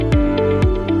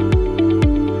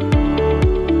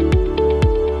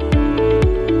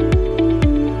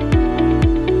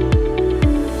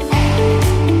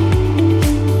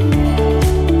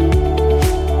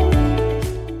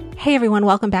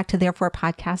welcome back to Therefore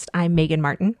Podcast. I'm Megan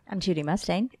Martin. I'm Judy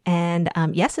Mustang. And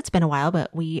yes, it's been a while,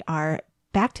 but we are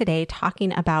back today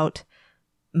talking about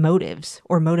motives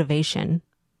or motivation.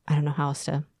 I don't know how else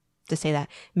to say that.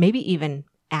 Maybe even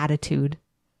attitude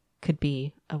could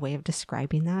be a way of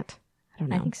describing that. I don't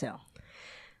know. I think so.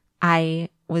 I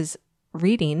was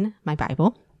reading my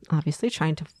Bible, obviously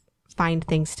trying to find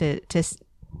things to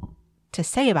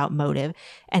say about motive.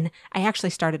 And I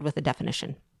actually started with a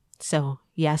definition. So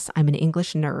yes, I'm an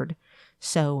English nerd.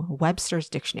 So Webster's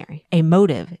dictionary, a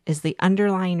motive is the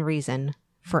underlying reason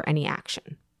for any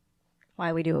action.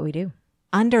 Why we do what we do.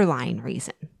 Underlying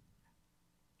reason.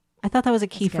 I thought that was a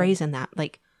key phrase in that,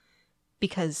 like,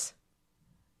 because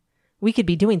we could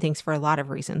be doing things for a lot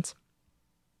of reasons,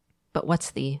 but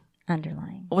what's the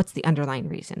underlying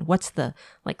reason? What's the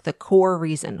core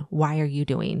reason? Why are you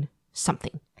doing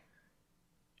something?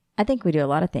 I think we do a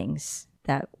lot of things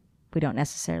that we don't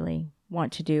necessarily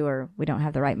want to do, or we don't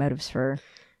have the right motives for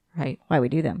why we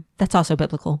do them. That's also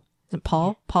biblical. Isn't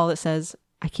Paul that says,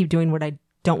 I keep doing what I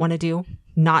don't want to do,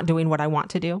 not doing what I want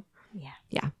to do.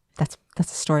 Yeah. That's the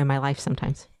story of my life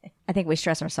sometimes. I think we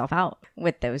stress ourselves out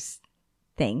with those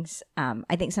things.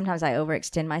 I think sometimes I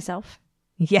overextend myself.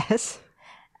 Yes.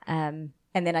 And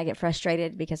then I get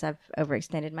frustrated because I've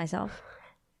overextended myself,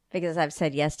 because I've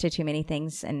said yes to too many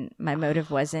things, and my motive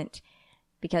wasn't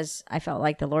because I felt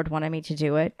like the Lord wanted me to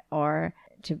do it or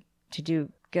to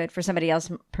do good for somebody else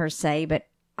per se, but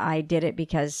I did it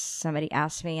because somebody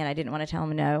asked me and I didn't want to tell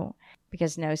them no,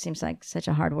 because no seems like such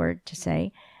a hard word to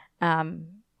say.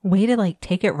 Way to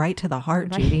take it right to the heart,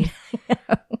 Right. Judy.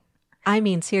 I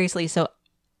mean, seriously. So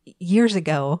years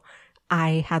ago,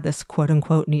 I had this quote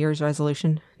unquote New Year's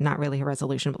resolution, not really a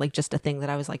resolution, but just a thing that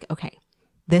I was like, okay,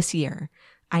 this year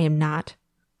I'm not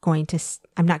going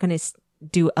to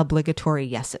do obligatory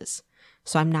yeses.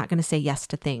 So I'm not going to say yes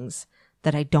to things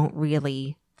that I don't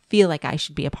really feel like I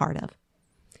should be a part of.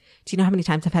 Do you know how many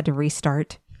times I've had to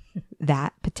restart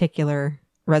that particular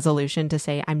resolution to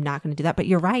say I'm not going to do that? But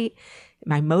you're right.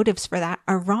 My motives for that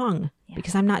are wrong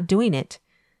because I'm not doing it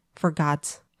for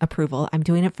God's approval. I'm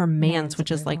doing it for man's which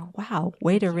approval. Is wow,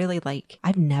 way to really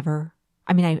I've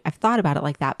thought about it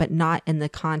like that, but not in the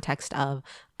context of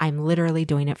I'm literally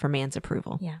doing it for man's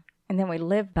approval. Yeah. And then we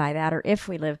live by that, or if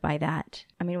we live by that,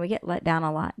 we get let down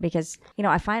a lot because,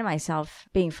 I find myself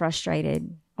being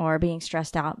frustrated or being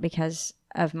stressed out because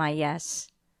of my yes.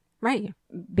 Right.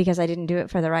 Because I didn't do it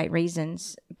for the right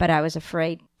reasons, but I was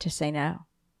afraid to say no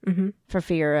for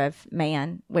fear of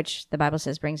man, which the Bible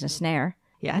says brings a snare.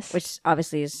 Yes. Which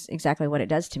obviously is exactly what it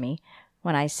does to me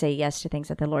when I say yes to things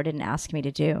that the Lord didn't ask me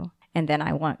to do. And then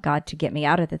I want God to get me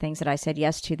out of the things that I said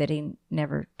yes to that he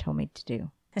never told me to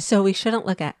do. So we shouldn't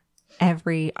look at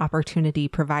every opportunity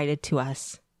provided to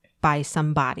us by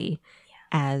somebody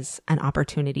as an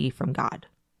opportunity from God.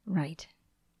 Right.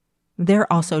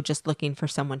 They're also just looking for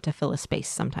someone to fill a space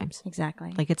sometimes.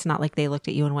 Exactly. It's not like they looked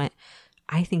at you and went,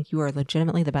 I think you are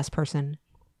legitimately the best person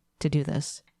to do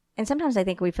this. And sometimes I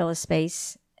think we fill a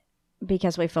space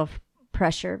because we feel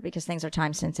pressure because things are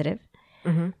time sensitive.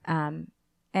 And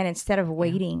instead of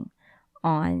waiting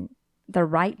on the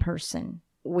right person,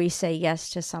 we say yes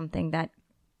to something that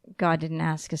God didn't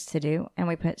ask us to do. And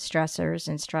we put stressors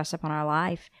and stress upon our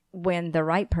life when the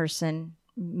right person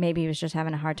maybe was just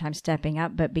having a hard time stepping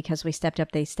up, but because we stepped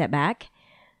up, they stepped back.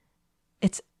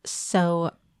 It's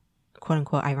so quote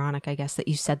unquote ironic, I guess, that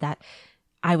you said that.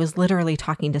 I was literally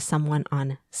talking to someone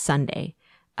on Sunday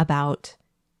about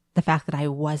the fact that I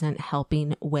wasn't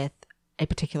helping with a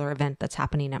particular event that's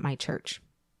happening at my church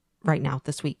right now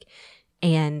this week.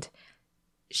 And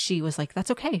she was like,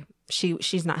 that's okay.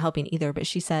 She's not helping either, but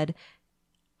she said,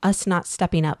 us not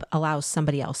stepping up allows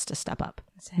somebody else to step up.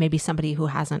 Maybe somebody who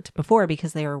hasn't before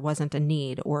because there wasn't a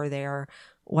need or there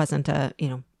wasn't a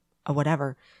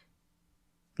whatever.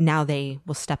 Now they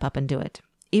will step up and do it.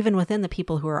 Even within the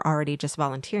people who are already just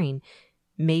volunteering,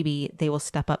 maybe they will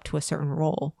step up to a certain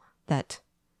role that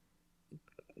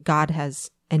God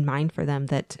has in mind for them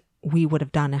that we would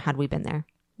have done had we been there.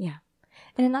 Yeah.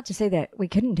 And not to say that we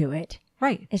couldn't do it.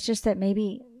 Right. It's just that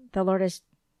maybe the Lord is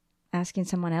asking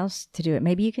someone else to do it.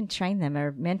 Maybe you can train them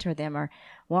or mentor them or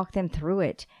walk them through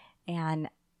it. And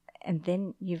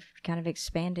then you've kind of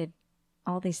expanded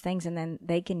all these things, and then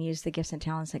they can use the gifts and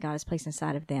talents that God has placed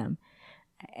inside of them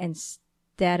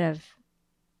instead of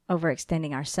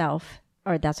overextending ourselves.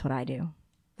 Or that's what I do.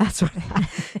 That's what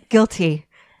guilty.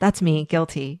 That's me.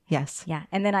 Guilty. Yes. Yeah.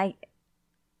 And then I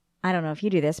don't know if you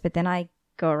do this, but then I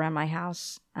go around my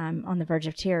house on the verge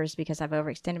of tears because I've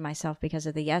overextended myself because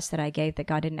of the yes that I gave that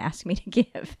God didn't ask me to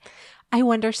give. I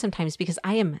wonder sometimes because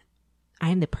I am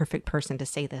the perfect person to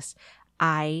say this.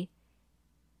 I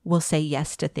will say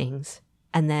yes to things.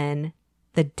 And then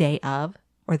the day of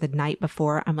or the night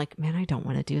before, I'm like, man, I don't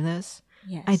want to do this.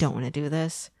 Yes. I don't want to do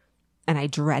this. And I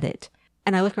dread it.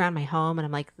 And I look around my home and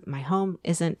I'm like, my home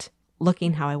isn't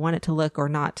looking how I want it to look or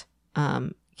not,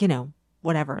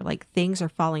 whatever. Like things are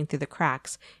falling through the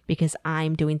cracks because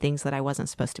I'm doing things that I wasn't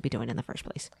supposed to be doing in the first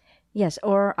place. Yes.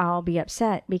 Or I'll be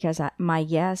upset because my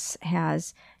yes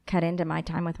has cut into my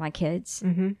time with my kids.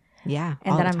 Mm-hmm. Yeah.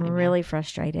 And then I'm really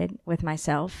frustrated with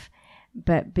myself.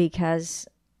 But because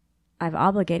I've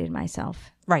obligated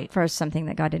myself right for something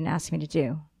that God didn't ask me to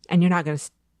do. And you're not going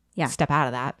to step out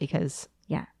of that because...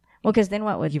 Yeah. Well, because then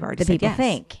what would you've already the people yes.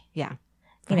 think? Yeah.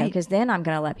 You know, because then I'm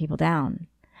going to let people down.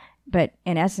 But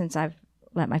in essence, I've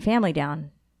let my family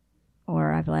down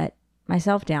or I've let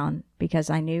myself down because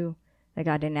I knew that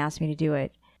God didn't ask me to do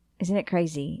it. Isn't it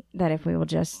crazy that if we will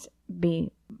just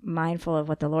be mindful of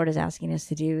what the Lord is asking us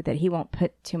to do, that he won't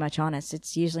put too much on us?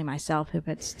 It's usually myself who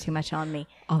puts too much on me.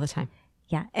 All the time.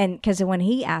 Yeah. And because when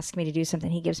he asks me to do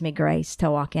something, he gives me grace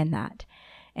to walk in that.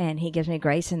 And he gives me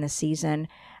grace in the season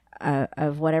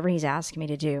of whatever he's asked me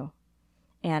to do.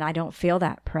 And I don't feel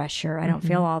that pressure. I don't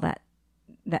feel all that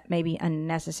maybe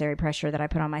unnecessary pressure that I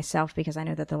put on myself because I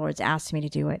know that the Lord's asked me to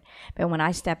do it. But when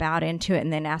I step out into it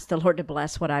and then ask the Lord to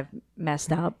bless what I've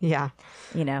messed up,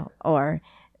 or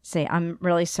say, I'm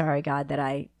really sorry, God, that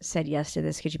I said yes to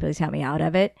this. Could you please help me out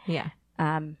of it? Yeah.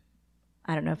 I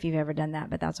don't know if you've ever done that,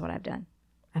 but that's what I've done.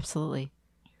 Absolutely.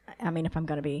 I mean, if I'm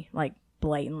going to be like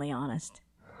blatantly honest.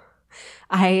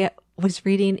 I was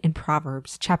reading in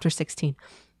Proverbs chapter 16.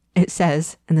 It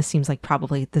says, and this seems like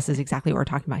probably this is exactly what we're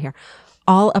talking about here.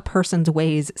 All a person's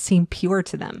ways seem pure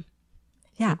to them.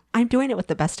 Yeah. I'm doing it with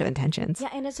the best of intentions. Yeah.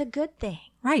 And it's a good thing.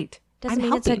 Right. Doesn't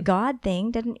mean helping. It's a God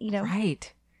thing. Doesn't,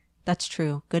 Right. That's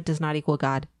true. Good does not equal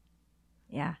God.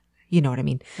 Yeah. You know what I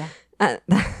mean? Yeah.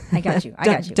 I got you.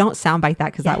 Don't soundbite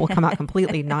that because that will come out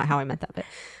completely not how I meant that. But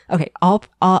okay.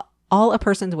 All a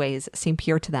person's ways seem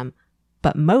pure to them,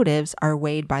 but motives are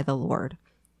weighed by the Lord.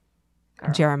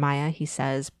 In Jeremiah, he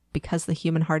says, because the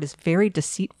human heart is very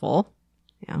deceitful.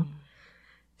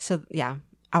 So yeah,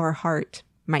 our heart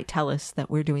might tell us that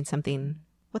we're doing something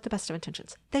with the best of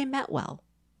intentions. They meant well.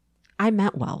 I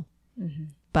meant well. Mm-hmm.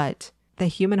 But the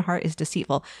human heart is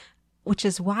deceitful, which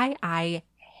is why I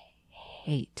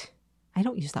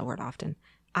don't use that word often.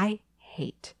 I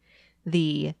hate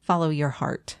the follow your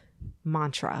heart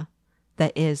mantra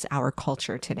that is our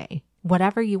culture today.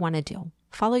 Whatever you want to do,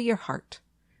 follow your heart.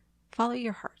 Follow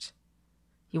your heart.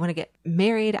 You want to get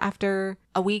married after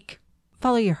a week?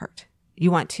 Follow your heart. You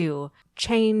want to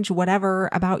change whatever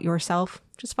about yourself?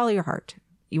 Just follow your heart.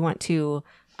 You want to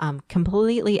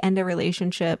completely end a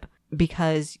relationship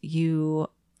because you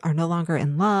are no longer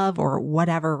in love or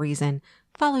whatever reason?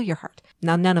 Follow your heart.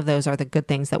 Now, none of those are the good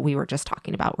things that we were just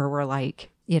talking about where we're like,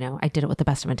 I did it with the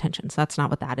best of intentions. That's not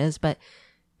what that is. But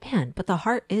man, the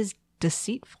heart is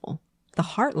deceitful. The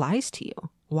heart lies to you.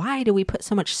 Why do we put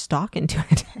so much stock into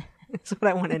it? That's what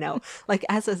I want to know. Like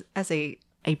as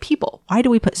a people, why do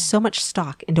we put so much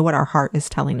stock into what our heart is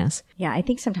telling us? Yeah, I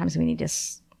think sometimes we need to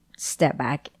step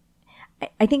back.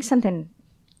 I think something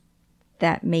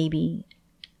that maybe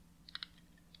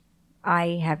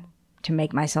I have to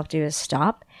make myself do is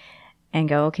stop and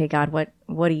go, okay, God, what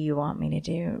do you want me to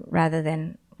do? Rather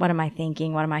than what am I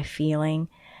thinking? What am I feeling?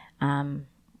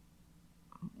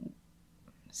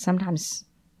 Sometimes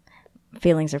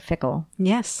feelings are fickle.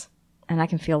 Yes. And I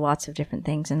can feel lots of different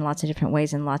things in lots of different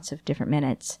ways in lots of different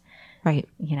minutes. Right.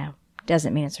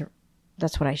 Doesn't mean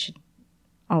that's what I should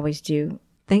always do.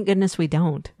 Thank goodness we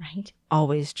don't. Right.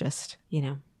 Always just,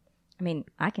 I mean,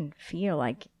 I can feel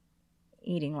like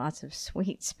eating lots of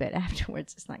sweets, but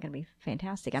afterwards it's not going to be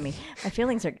fantastic. I mean, my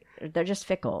feelings they're just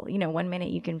fickle. 1 minute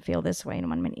you can feel this way and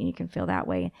 1 minute you can feel that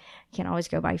way. You can't always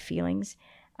go by feelings.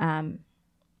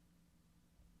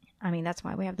 I mean, that's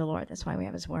why we have the Lord. That's why we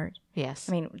have his word. Yes.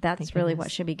 I mean, that's really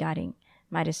what should be guiding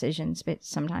my decisions. But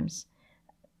sometimes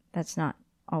that's not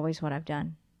always what I've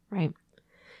done. Right.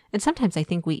 And sometimes I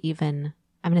think we even,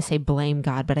 I'm going to say blame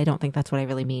God, but I don't think that's what I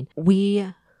really mean.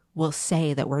 We will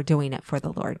say that we're doing it for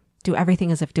the Lord. Do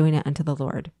everything as if doing it unto the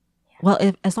Lord. Yeah.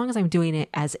 Well, as long as I'm doing it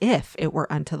as if it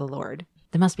were unto the Lord,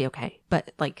 that must be okay.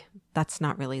 But that's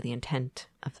not really the intent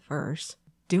of the verse.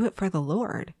 Do it for the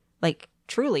Lord.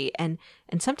 Truly. And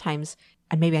sometimes,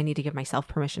 and maybe I need to give myself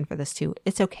permission for this too.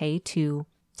 It's okay to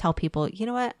tell people, you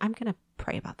know what? I'm going to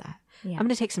pray about that. Yeah. I'm going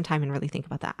to take some time and really think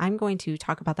about that. I'm going to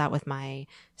talk about that with my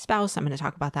spouse. I'm going to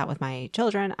talk about that with my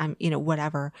children. I'm,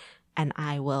 whatever. And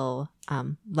I will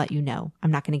let you know.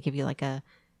 I'm not going to give you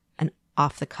an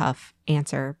off the cuff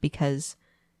answer because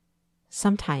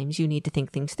sometimes you need to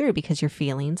think things through because your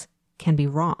feelings can be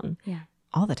wrong. Yeah.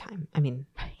 all the time. I mean,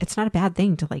 it's not a bad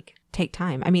thing to like take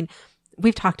time. I mean,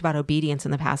 we've talked about obedience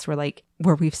in the past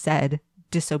where we've said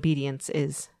disobedience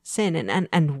is sin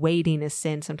and waiting is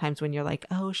sin sometimes when you're like,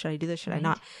 oh, should I do this? Should I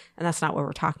not? And that's not what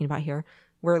we're talking about here.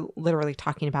 We're literally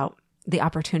talking about the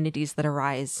opportunities that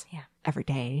arise every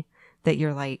day that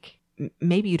you're like,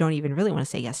 maybe you don't even really want to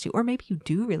say yes to, or maybe you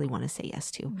do really want to say yes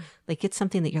to. Like it's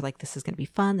something that you're like, this is going to be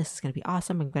fun. This is going to be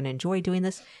awesome. I'm going to enjoy doing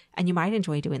this. And you might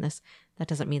enjoy doing this. That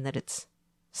doesn't mean that it's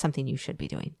something you should be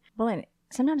doing. Well, and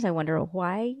sometimes I wonder,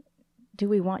 why do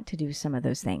we want to do some of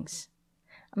those things?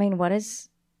 I mean, what is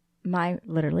my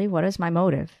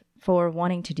motive for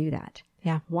wanting to do that?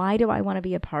 Yeah. Why do I want to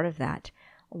be a part of that?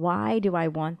 Why do I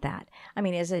want that? I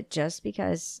mean, is it just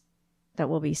because that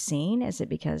we'll be seen? Is it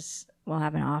because we'll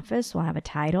have an office? We'll have a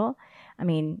title? I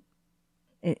mean,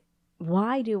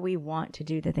 why do we want to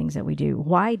do the things that we do?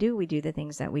 Why do we do the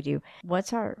things that we do?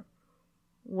 What's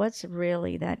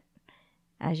really that,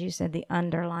 as you said, the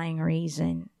underlying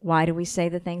reason? Why do we say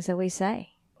the things that we say?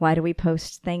 Why do we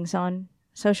post things on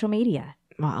social media?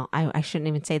 Well, I shouldn't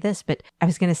even say this, but I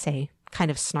was going to say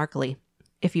kind of snarkily,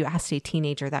 if you asked a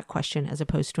teenager that question as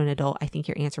opposed to an adult, I think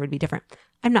your answer would be different.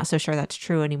 I'm not so sure that's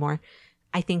true anymore.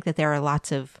 I think that there are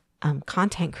lots of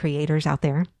content creators out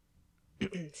there,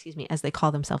 excuse me, as they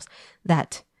call themselves,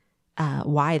 that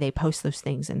why they post those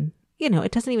things. And,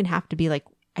 it doesn't even have to be like,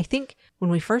 I think when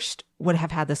we first would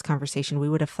have had this conversation, we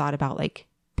would have thought about like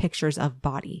pictures of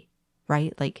body,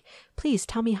 right? Like, please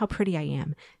tell me how pretty I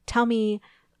am. Tell me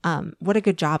what a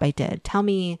good job I did. Tell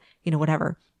me,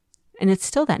 whatever. And it's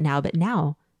still that now, but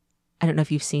now, I don't know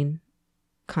if you've seen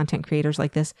content creators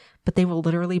like this, but they will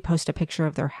literally post a picture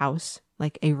of their house,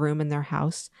 like a room in their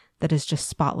house that is just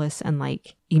spotless and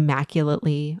like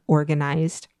immaculately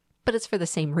organized. But it's for the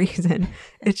same reason.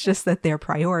 It's just that their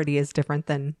priority is different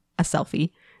than a selfie,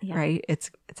 right?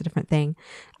 It's a different thing.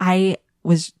 I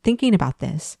was thinking about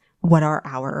this. What are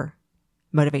our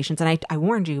motivations? And I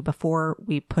warned you before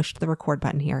we pushed the record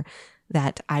button here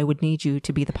that I would need you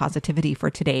to be the positivity for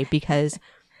today because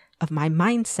of my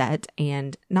mindset,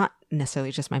 and not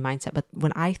necessarily just my mindset, but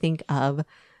when I think of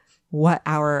what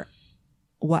are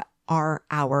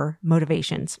our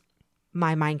motivations,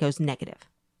 my mind goes negative,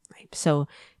 right? So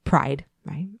pride,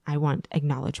 right? I want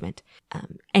acknowledgement.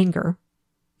 Anger.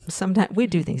 Sometimes we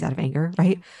do things out of anger,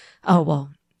 right? Oh,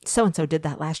 well, so-and-so did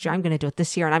that last year. I'm going to do it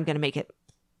this year and I'm going to make it,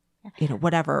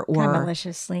 whatever. Or kind of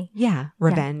maliciously. Yeah.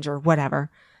 Revenge or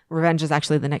whatever. Revenge is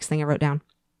actually the next thing I wrote down.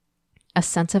 A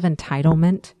sense of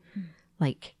entitlement.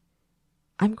 Like,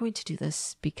 I'm going to do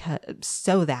this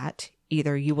so that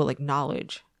either you will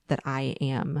acknowledge that I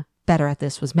am better at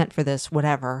this, was meant for this,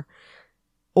 whatever,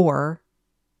 or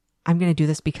I'm going to do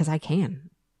this because I can.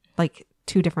 Like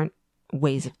two different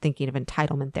ways of thinking of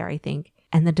entitlement there, I think.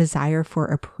 And the desire for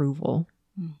approval.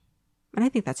 And I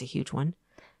think that's a huge one.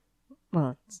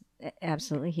 Well, it's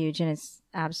absolutely huge. And it's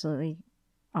absolutely,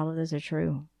 all of those are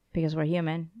true because we're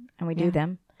human and we do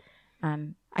them.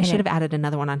 I should have added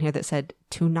another one on here that said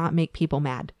to not make people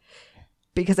mad,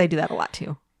 because I do that a lot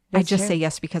too. I just say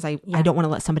yes because I don't want to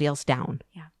let somebody else down.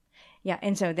 Yeah. Yeah.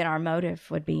 And so then our motive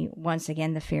would be, once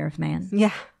again, the fear of man.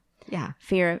 Yeah. Yeah.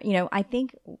 Fear of, I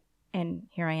think, and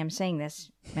here I am saying this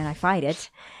and I fight it.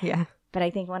 Yeah. But I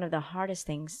think one of the hardest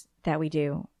things that we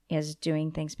do is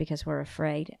doing things because we're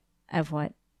afraid of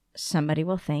what somebody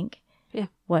will think,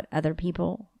 what other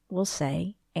people will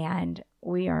say. And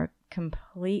we are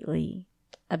completely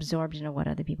absorbed into what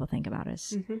other people think about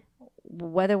us,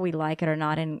 whether we like it or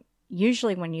not. And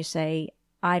usually when you say,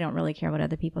 I don't really care what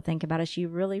other people think about us, you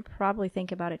really probably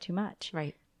think about it too much.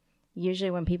 Right.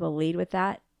 Usually when people lead with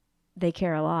that, they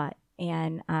care a lot.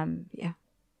 And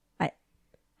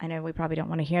I know we probably don't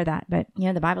want to hear that, but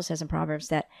the Bible says in Proverbs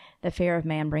that the fear of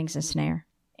man brings a snare,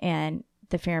 and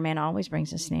the fear of man always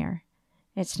brings a snare.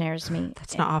 It snares me.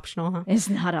 That's not optional, huh? It's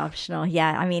not optional.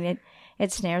 Yeah. I mean,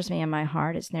 it snares me in my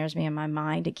heart. It snares me in my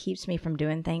mind. It keeps me from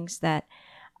doing things that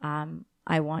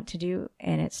I want to do,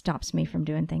 and it stops me from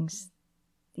doing things,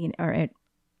 or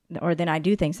then I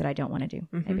do things that I don't want to do.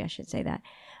 Maybe I should say that.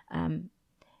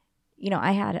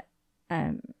 I had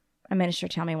a minister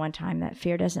tell me one time that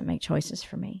fear doesn't make choices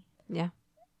for me. Yeah.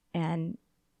 And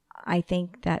I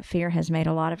think that fear has made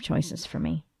a lot of choices for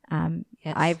me.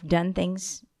 Yes. I've done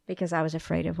things because I was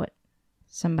afraid of what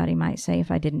somebody might say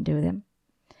if I didn't do them.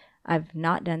 I've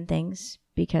not done things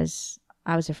because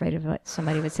I was afraid of what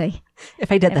somebody would say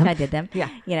if I did them.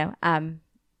 Yeah.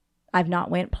 I've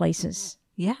not went places.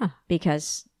 Yeah.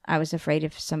 Because I was afraid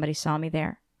if somebody saw me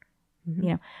there.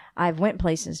 I've went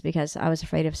places because I was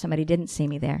afraid if somebody didn't see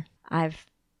me there. I've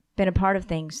been a part of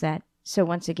things so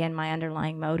once again, my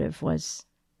underlying motive was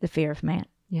the fear of man.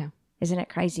 Yeah. Isn't it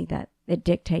crazy that it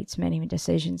dictates many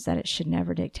decisions that it should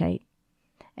never dictate,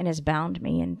 and has bound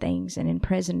me in things and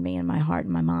imprisoned me in my heart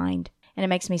and my mind. And it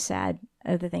makes me sad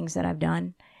of the things that I've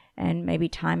done, and maybe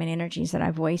time and energies that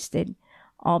I've wasted,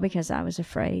 all because I was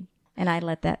afraid. And I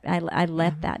let that, I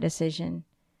let that decision,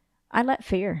 I let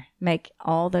fear make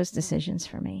all those decisions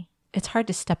for me. It's hard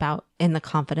to step out in the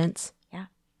confidence. Yeah.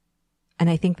 And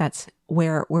I think that's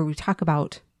where we talk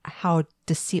about how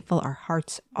deceitful our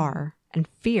hearts are. And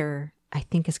fear, I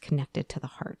think, is connected to the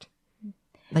heart.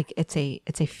 Like it's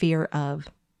a fear of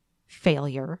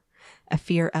failure, a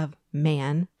fear of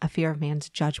man, a fear of man's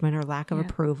judgment or lack of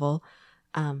approval,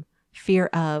 fear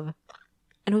of,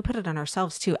 and we put it on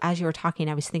ourselves too. As you were talking,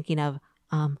 I was thinking of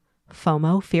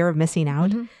FOMO, fear of missing out.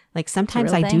 Mm-hmm. Like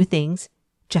sometimes I do things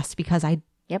just because I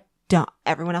don't,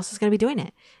 everyone else is going to be doing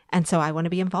it. And so I want to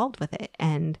be involved with it.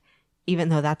 And even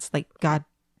though that's like, God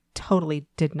totally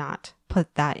did not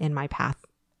put that in my path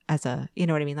as a, you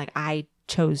know what I mean? Like I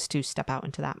chose to step out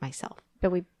into that myself.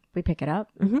 But we pick it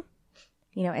up, Mm-hmm.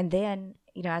 you know, and then,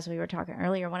 you know, as we were talking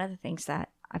earlier, one of the things that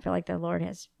I feel like the Lord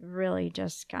has really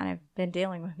just kind of been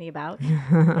dealing with me about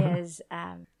is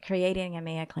creating in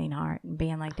me a clean heart and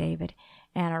being like David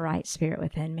and a right spirit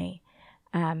within me.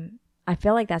 I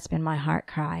feel like that's been my heart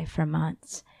cry for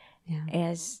months. Yeah.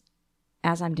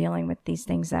 As I'm dealing with these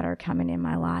things that are coming in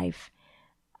my life.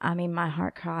 I mean, my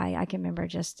heart cry, I can remember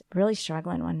just really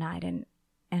struggling one night and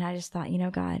I just thought, you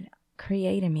know, God,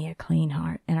 create in me a clean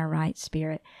heart and a right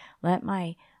spirit. Let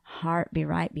my heart be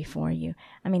right before you.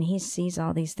 I mean, he sees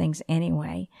all these things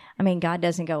anyway. I mean, God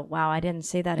doesn't go, wow, I didn't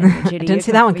see that in you, Judy. Didn't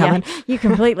see that one coming. Yeah, you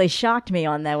completely shocked me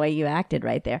on the way you acted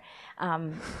right there. I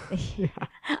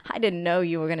didn't know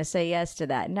you were going to say yes to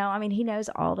that. No, I mean, he knows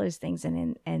all those things.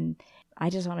 And I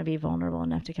just want to be vulnerable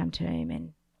enough to come to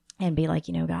him and be like,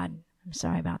 you know, God, I'm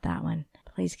sorry about that one.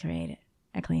 Please create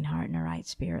a clean heart and a right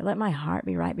spirit. Let my heart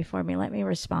be right before me. Let me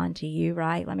respond to you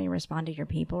right. Let me respond to your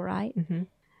people right. Mm-hmm.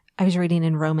 I was reading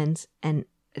in Romans, and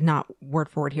not word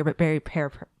for word here, but very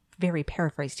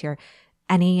paraphrased here.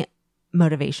 Any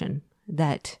motivation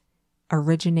that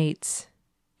originates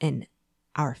in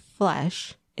our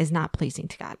flesh is not pleasing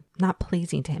to God, not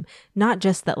pleasing to him. Not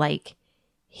just that like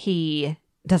he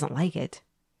doesn't like it.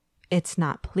 It's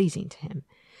not pleasing to him.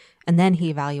 And then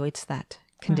he evaluates that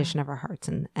condition of our hearts.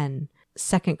 And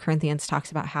 2 Corinthians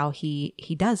talks about how he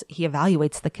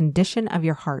evaluates the condition of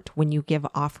your heart when you give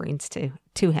offerings to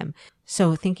him.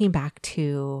 So thinking back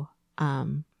to,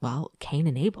 Cain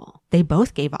and Abel, they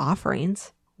both gave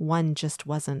offerings. One just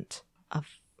wasn't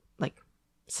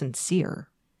sincere.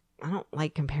 I don't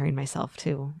like comparing myself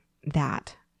to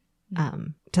that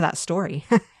story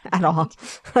at all.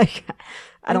 Like,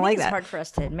 I don't like that. It's hard for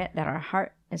us to admit that our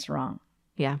heart is wrong.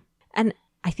 Yeah. And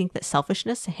I think that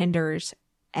selfishness hinders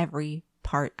every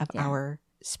part of our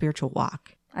spiritual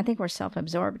walk. I think we're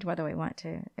self-absorbed, whether we want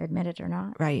to admit it or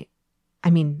not. Right. I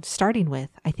mean, starting with,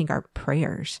 I think our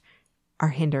prayers are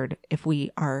hindered if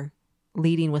we are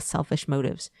leading with selfish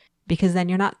motives, because then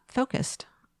you're not focused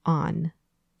on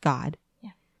God.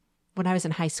 Yeah. When I was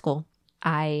in high school,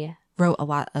 I wrote a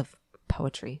lot of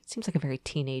poetry. It seems like a very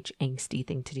teenage angsty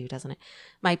thing to do, doesn't it?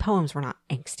 My poems were not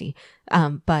angsty,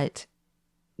 but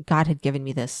God had given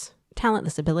me this talent,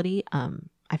 this ability.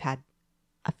 I've had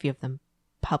a few of them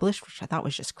published, which I thought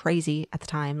was just crazy at the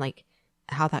time, like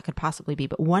how that could possibly be.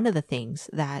 But one of the things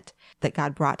that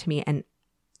God brought to me, and,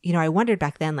 you know, I wondered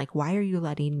back then, like, why are you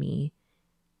letting me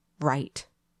write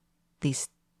these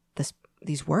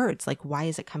words? Like, why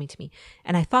is it coming to me?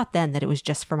 And I thought then that it was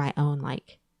just for my own,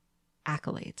 like,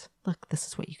 accolades. Look, this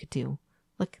is what you could do.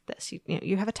 Look at this.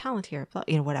 You have a talent here,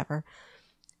 whatever.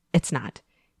 It's not.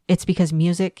 It's because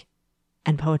music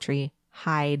and poetry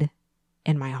hide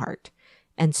in my heart.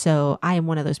 And so I am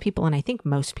one of those people, and I think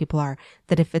most people are,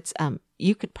 that if it's,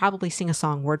 you could probably sing a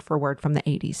song word for word from the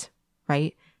 80s,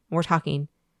 right? We're talking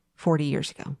 40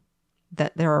 years ago.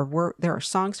 That there are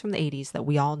songs from the 80s that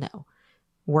we all know,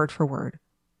 word for word.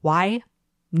 Why?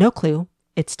 No clue.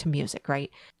 It's to music, right?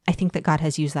 I think that God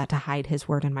has used that to hide his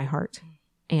word in my heart.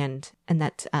 And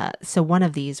that, so one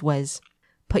of these was,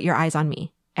 put your eyes on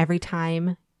me. Every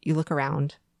time you look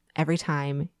around, every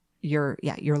time you're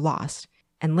lost.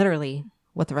 And literally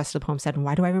what the rest of the poem said, and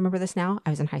why do I remember this now? I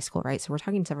was in high school, right? So we're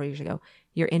talking several years ago.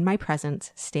 You're in my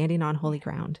presence, standing on holy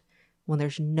ground. When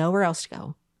there's nowhere else to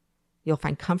go, you'll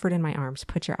find comfort in my arms.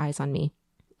 Put your eyes on me.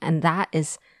 And that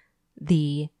is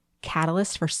the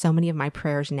catalyst for so many of my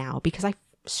prayers now, because I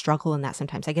struggle in that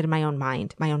sometimes. I get in my own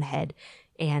mind, my own head,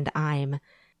 and I'm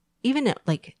even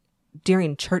like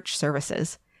during church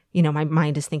services, you know, my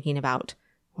mind is thinking about,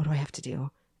 what do I have to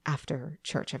do? after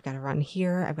church. I've got to run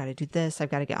here. I've got to do this.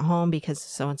 I've got to get home because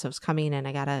so-and-so's coming and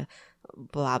I got to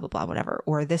blah, blah, blah, whatever.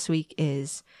 Or this week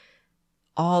is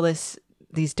all these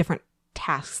different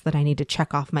tasks that I need to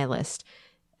check off my list.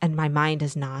 And my mind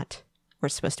is not where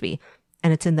it's supposed to be.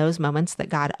 And it's in those moments that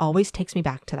God always takes me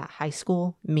back to that high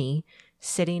school me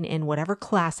sitting in whatever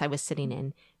class I was sitting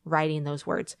in, writing those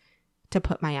words to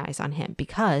put my eyes on him,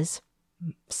 because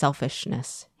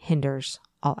selfishness hinders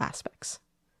all aspects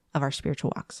of our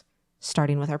spiritual walks,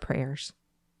 starting with our prayers,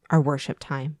 our worship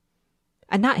time.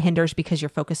 And not hinders because you're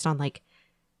focused on like,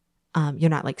 you're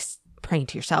not like praying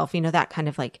to yourself, that kind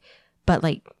of like, but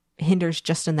like hinders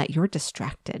just in that you're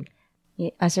distracted.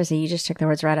 I was going to say, you just took the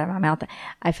words right out of my mouth.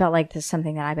 I felt like this is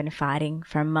something that I've been fighting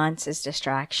for months, is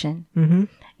distraction. Mm-hmm.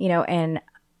 And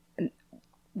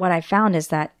what I found is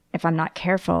that if I'm not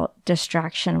careful,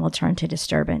 distraction will turn to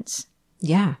disturbance.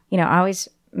 Yeah. I always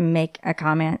make a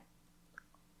comment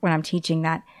when I'm teaching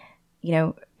that,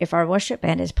 if our worship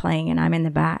band is playing and I'm in the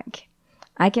back,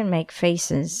 I can make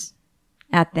faces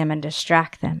at them and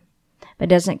distract them, but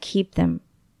doesn't keep them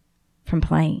from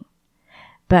playing.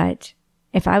 But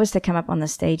if I was to come up on the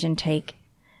stage and take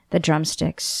the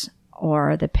drumsticks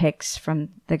or the picks from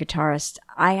the guitarist,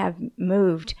 I have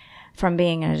moved from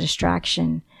being a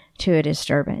distraction to a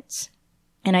disturbance.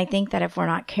 And I think that if we're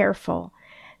not careful,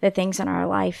 the things in our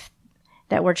life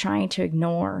that we're trying to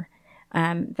ignore,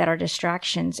 that are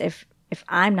distractions, if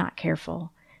I'm not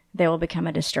careful, they will become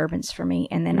a disturbance for me,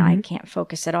 and then I can't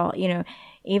focus at all.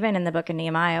 Even in the book of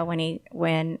Nehemiah,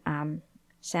 when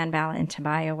Sanballat and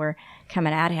Tobiah were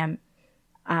coming at him,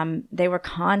 they were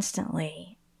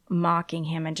constantly mocking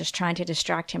him and just trying to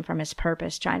distract him from his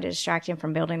purpose, trying to distract him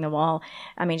from building the wall.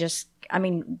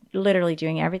 Literally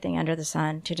doing everything under the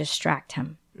sun to distract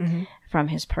him from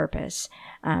his purpose.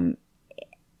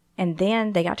 And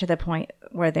then they got to the point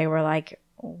where they were like,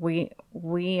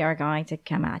 we are going to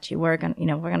come at you. We're going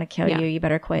to kill you. You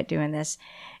better quit doing this.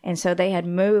 And so they had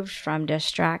moved from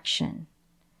distraction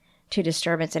to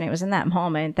disturbance. And it was in that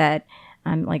moment that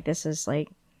I'm like, this is like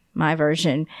my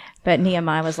version. But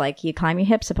Nehemiah was like, you climb your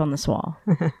hips up on this wall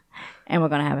and we're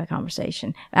going to have a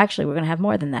conversation. Actually, we're going to have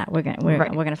more than that. We're going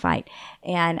to fight.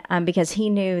 And because he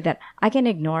knew that I can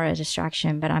ignore a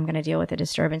distraction, but I'm going to deal with a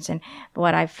disturbance. And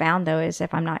what I've found though, is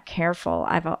if I'm not careful,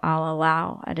 I'll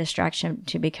allow a distraction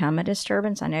to become a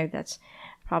disturbance. I know that's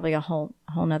probably a whole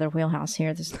nother wheelhouse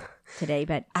here today,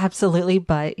 but absolutely.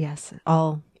 But yes,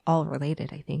 all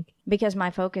related, I think, because my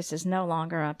focus is no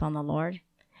longer up on the Lord.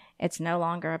 It's no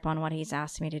longer upon what he's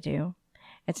asked me to do.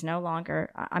 It's no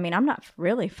longer, I'm not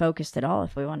really focused at all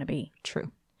if we want to be.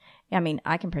 True.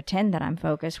 I can pretend that I'm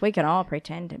focused. We can all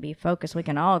pretend to be focused. We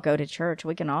can all go to church.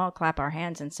 We can all clap our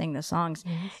hands and sing the songs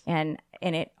and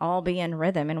it all be in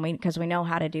rhythm, and because we know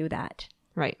how to do that.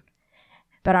 Right.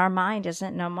 But our mind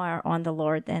isn't no more on the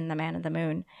Lord than the man of the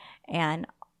moon. And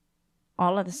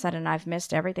all of a sudden, I've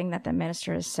missed everything that the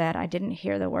minister has said. I didn't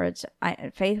hear the words.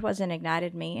 Faith wasn't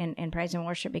ignited me in praise and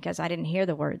worship because I didn't hear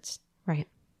the words. Right.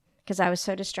 Because I was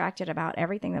so distracted about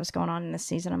everything that was going on in this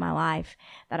season of my life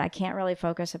that I can't really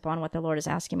focus upon what the Lord is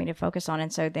asking me to focus on.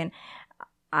 And so then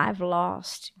I've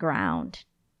lost ground.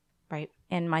 Right.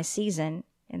 In my season.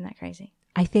 Isn't that crazy?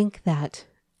 I think that's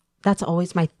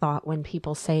always my thought when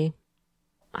people say,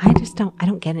 I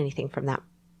don't get anything from that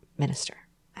minister.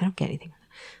 I don't get anything.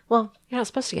 Well, you're not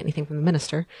supposed to get anything from the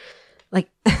minister. Like,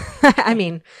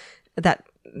 that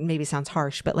maybe sounds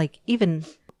harsh, but like even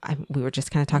we were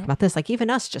just kind of talking about this, like even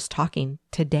us just talking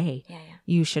today,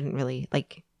 you shouldn't really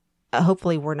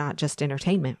hopefully we're not just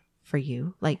entertainment for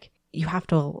you. Like you have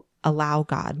to allow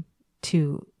God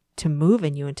to move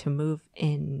in you and to move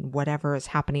in whatever is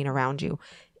happening around you.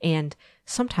 And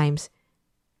sometimes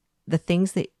the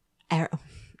things that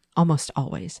almost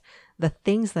always the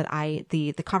things that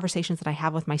the conversations that I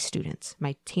have with my students,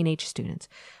 my teenage students,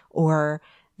 or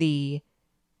the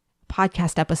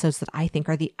podcast episodes that I think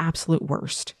are the absolute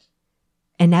worst,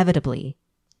 inevitably,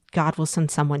 God will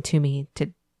send someone to me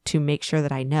to make sure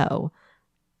that I know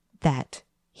that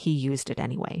he used it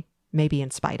anyway, maybe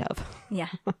in spite of. Yeah.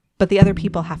 But the other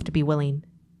people have to be willing,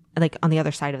 like on the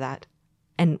other side of that.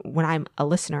 And when I'm a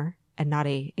listener and not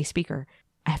a speaker,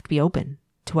 I have to be open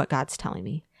to what God's telling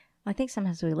me. I think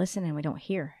sometimes we listen and we don't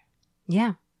hear.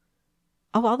 Yeah.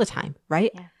 Oh, all the time, right?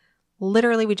 Yeah.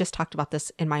 Literally, we just talked about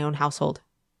this in my own household.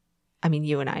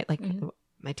 You and I,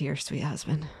 my dear sweet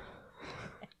husband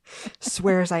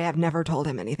swears I have never told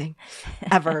him anything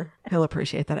ever. He'll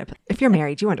appreciate that. If you're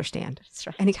married, you understand. That's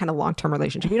right. Any kind of long-term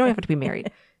relationship. You don't have to be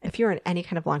married. If you're in any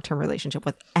kind of long-term relationship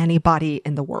with anybody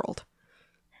in the world,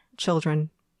 children,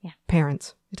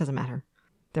 parents, it doesn't matter.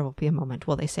 there will be a moment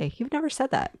where they say, you've never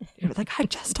said that. You're like, I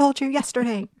just told you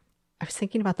yesterday. I was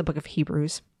thinking about the book of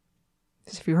Hebrews.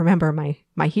 So if you remember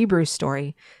my Hebrews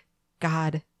story,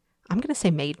 God, I'm going to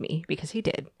say made me, because he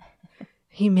did.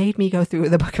 He made me go through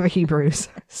the book of Hebrews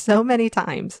so many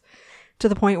times, to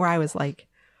the point where I was like,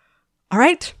 all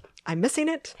right, I'm missing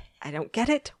it. I don't get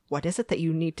it. What is it that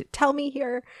you need to tell me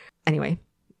here? Anyway,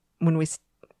 when we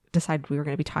decided we were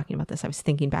going to be talking about this, I was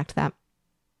thinking back to that.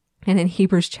 And in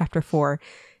Hebrews chapter 4,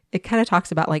 it kind of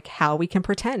talks about like how we can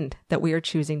pretend that we are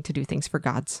choosing to do things for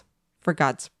God's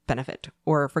benefit,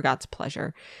 or for God's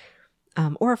pleasure,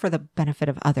 or for the benefit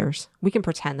of others. We can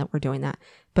pretend that we're doing that,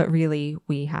 but really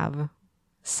we have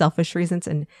selfish reasons.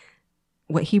 And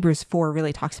what Hebrews 4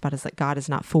 really talks about is that God is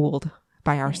not fooled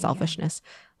by our selfishness,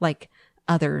 like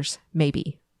others may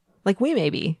be, like we may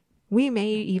be. We may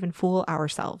even fool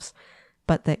ourselves,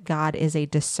 but that God is a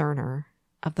discerner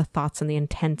of the thoughts and the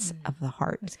intents of the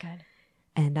heart. That's good.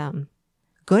 And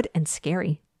good and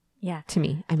scary. Yeah. To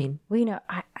me. I mean, well,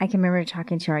 I can remember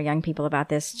talking to our young people about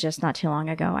this just not too long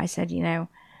ago. I said,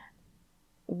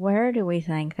 where do we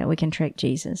think that we can trick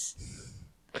Jesus?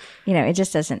 It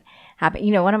just doesn't happen.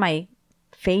 One of my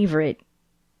favorite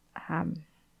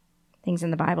things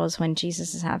in the Bible is when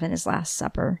Jesus is having his Last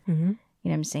Supper. Mm-hmm. You know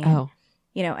what I'm saying? Oh.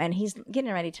 And he's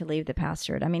getting ready to leave the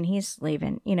pastorate. I mean, he's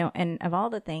leaving, and of all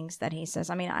the things that he says,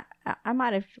 I mean, I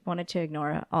might have wanted to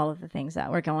ignore all of the things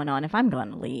that were going on if I'm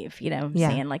going to leave,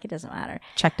 saying like, it doesn't matter.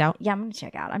 Checked out? Yeah, I'm going to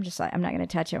check out. I'm just like, I'm not going to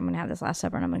touch it. I'm going to have this Last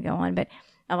Supper and I'm going to go on. But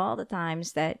of all the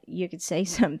times that you could say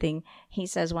something, he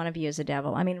says one of you is a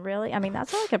devil. I mean, really? I mean,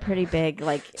 that's like a pretty big,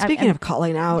 like. Speaking of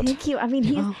calling out. Thank you. I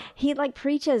mean, he like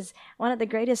preaches one of the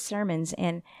greatest sermons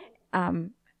in all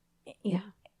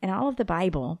of the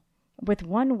Bible. With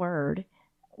one word,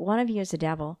 one of you is a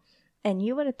devil. And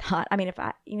you would have thought, I mean,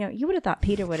 you would have thought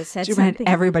Peter would have said something.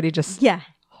 Everybody just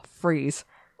freeze.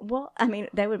 Well, I mean,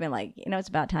 they would have been like, it's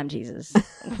about time, Jesus.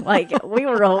 Like, we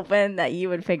were hoping that you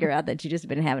would figure out that you just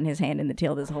been having his hand in the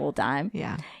till this whole time.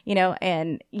 Yeah.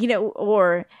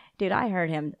 Or, dude, I heard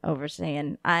him over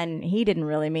saying, and he didn't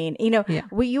really mean,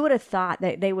 you would have thought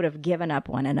that they would have given up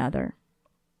one another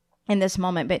in this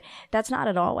moment. But that's not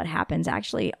at all what happens.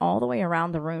 Actually, all the way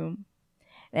around the room,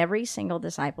 every single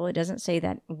disciple, it doesn't say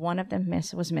that one of them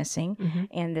was missing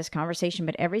in this conversation,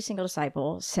 but every single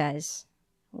disciple says,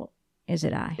 well, is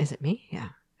it I? Is it me? Yeah.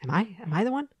 Am I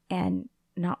the one? And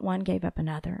not one gave up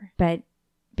another, but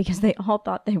because they all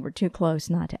thought they were too close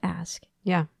not to ask.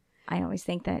 Yeah. I always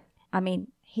think that, I mean,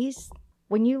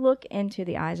 when you look into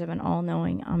the eyes of an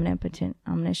all-knowing, omnipotent,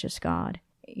 omniscient God,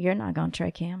 you're not going to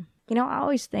trick him. I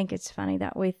always think it's funny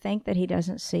that we think that he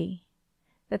doesn't see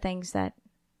the things that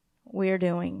we're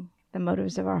doing, the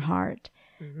motives of our heart,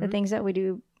 the things that we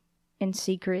do in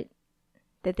secret,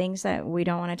 the things that we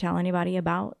don't want to tell anybody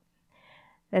about,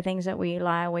 the things that we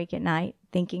lie awake at night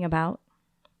thinking about.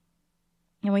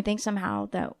 And we think somehow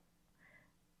that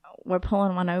we're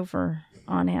pulling one over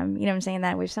on him. You know what I'm saying?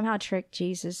 That we've somehow tricked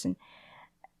Jesus. And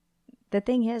the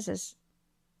thing is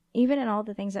even in all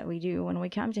the things that we do, when we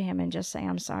come to him and just say,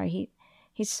 I'm sorry,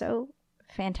 he's so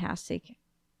fantastic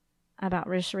about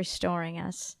restoring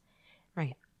us.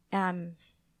 Right.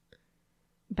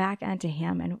 Back unto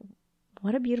him. And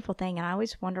what a beautiful thing. And I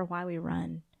always wonder why we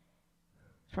run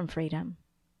from freedom.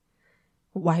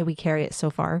 Why we carry it so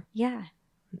far. Yeah.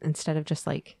 Instead of just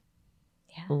like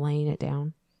laying it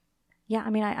down. Yeah. I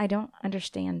mean, I don't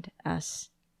understand us.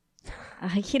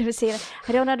 I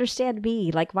don't understand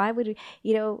me. Like, why would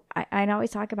we, I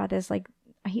always talk about this, like,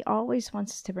 he always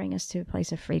wants to bring us to a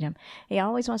place of freedom. He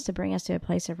always wants to bring us to a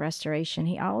place of restoration.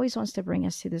 He always wants to bring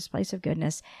us to this place of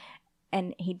goodness.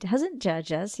 And he doesn't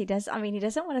judge us. He doesn't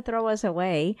want to throw us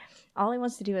away. All he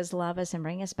wants to do is love us and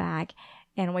bring us back.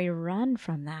 And we run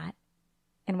from that.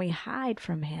 And we hide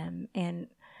from him. And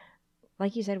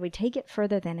like you said, we take it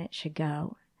further than it should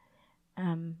go.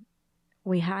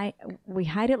 We hide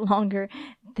it longer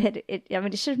that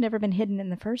it should have never been hidden in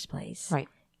the first place. Right.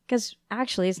 Because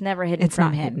actually it's never hidden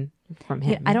from him. Hidden from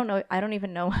him. I don't know. I don't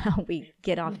even know how we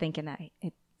get off thinking that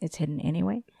it's hidden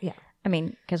anyway. Yeah. I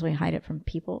mean, because we hide it from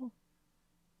people.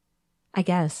 I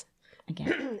guess.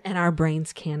 Again. And our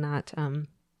brains cannot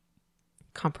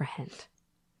comprehend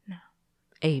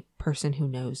a person who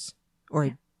knows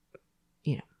or,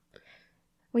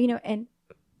 Well,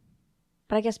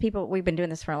 but I guess we've been doing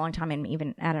this for a long time, and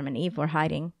even Adam and Eve were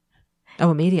hiding.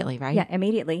 Oh, immediately, right? Yeah,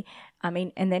 immediately. I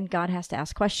mean, and then God has to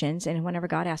ask questions. And whenever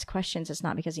God asks questions, it's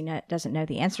not because he doesn't know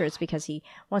the answer. It's because he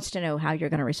wants to know how you're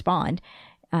going to respond.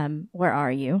 Where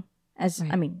are you? Right.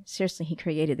 I mean, seriously, he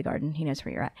created the garden. He knows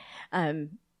where you're at.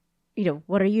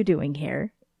 What are you doing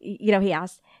here? He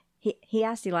asked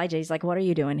Elijah, he's like, what are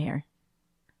you doing here?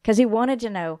 Because he wanted to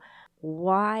know,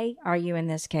 why are you in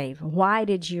this cave? Why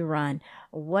did you run?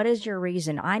 What is your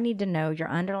reason? I need to know your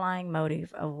underlying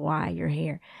motive of why you're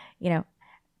here. You know,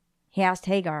 he asked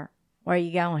Hagar, where are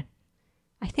you going?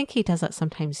 I think he does that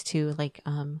sometimes too.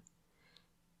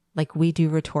 Like we do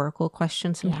rhetorical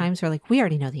questions sometimes. We're like, we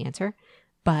already know the answer,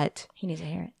 but He needs to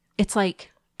hear it. it's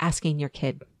like asking your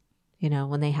kid,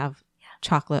 when they have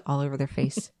chocolate all over their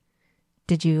face.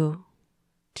 Did you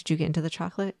get into the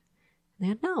chocolate? And they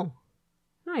had, no,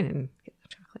 I didn't get the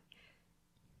chocolate.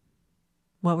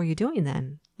 What were you doing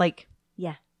then?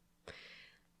 Yeah.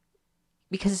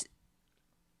 Because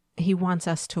he wants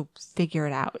us to figure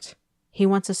it out. He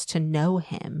wants us to know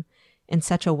him in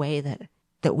such a way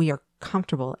that we are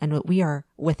comfortable and that we are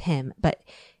with him, but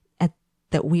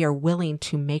that we are willing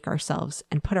to make ourselves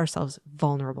and put ourselves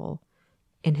vulnerable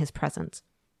in his presence,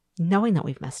 knowing that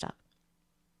we've messed up.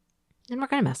 And we're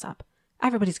going to mess up.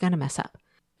 Everybody's going to mess up.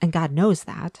 And God knows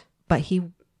that, but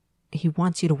he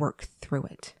wants you to work through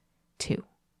it too.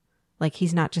 Like,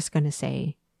 he's not just going to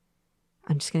say,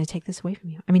 I'm just going to take this away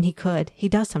from you. I mean, he could. He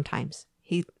does sometimes.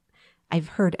 I've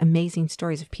heard amazing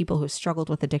stories of people who have struggled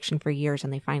with addiction for years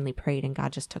and they finally prayed and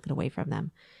God just took it away from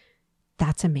them.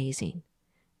 That's amazing.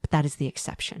 But that is the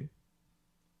exception,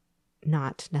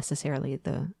 not necessarily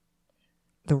the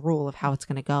rule of how it's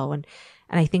going to go. And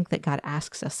I think that God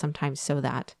asks us sometimes so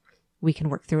that we can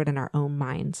work through it in our own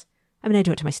minds. I mean, I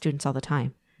do it to my students all the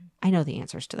time. I know the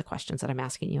answers to the questions that I'm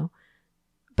asking you,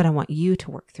 but I want you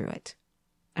to work through it.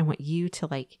 I want you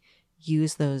to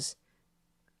use those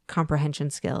comprehension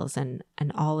skills and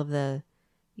all of the,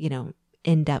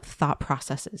 in-depth thought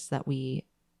processes that we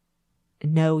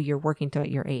know you're working through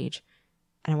at your age.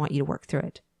 And I want you to work through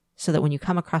it so that when you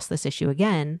come across this issue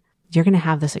again, you're going to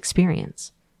have this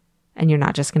experience and you're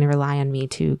not just going to rely on me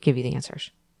to give you the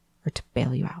answers or to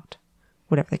bail you out,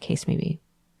 whatever the case may be.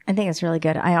 I think it's really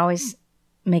good. I always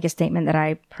make a statement that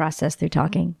I process through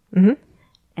talking. Mm-hmm.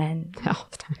 And all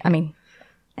the time. I mean,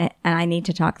 and I need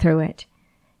to talk through it.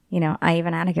 I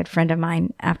even had a good friend of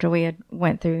mine after we had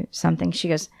went through something. She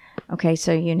goes, okay,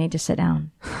 so you need to sit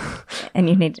down and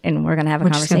we're going to have a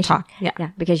conversation. Talk. Yeah.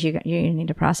 Yeah. Because you need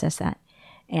to process that.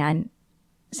 And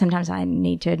sometimes I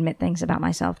need to admit things about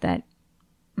myself that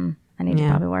I need to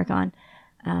probably work on.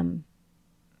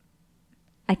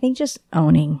 I think just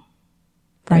owning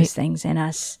those things in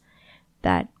us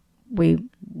that we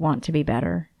want to be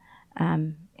better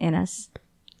in us.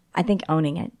 I think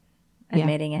owning it,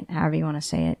 admitting it, however you want to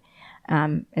say it,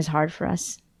 is hard for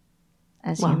us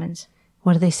as humans.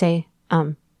 What do they say?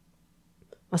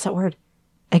 What's that word?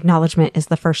 Acknowledgement is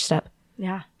the first step.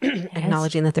 Yeah.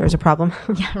 Acknowledging that there is a problem.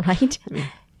 Yeah, right?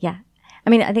 Yeah. I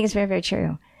mean, I think it's very, very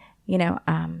true.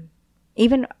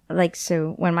 Even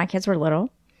so when my kids were little,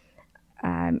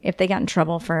 if they got in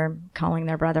trouble for calling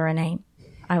their brother a name,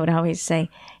 I would always say,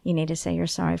 you need to say you're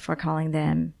sorry for calling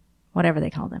them whatever they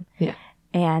call them. Yeah.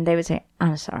 And they would say,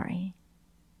 I'm sorry.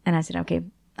 And I said, okay,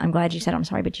 I'm glad you said I'm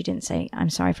sorry, but you didn't say I'm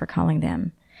sorry for calling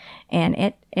them. And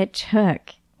it took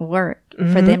work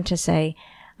for them to say,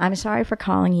 I'm sorry for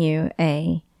calling you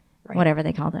a whatever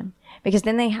they call them. Because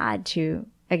then they had to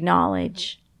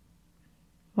acknowledge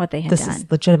what they had done. This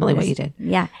is legitimately what you did.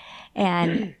 Yeah.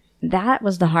 And that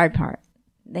was the hard part.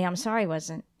 The I'm sorry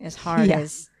wasn't as hard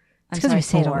as I'm sorry for. Because we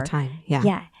say it all the time. Yeah.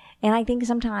 Yeah. And I think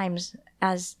sometimes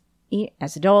as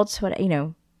adults,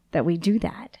 that we do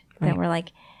that. Right. That we're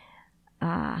like,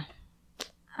 I'm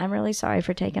really sorry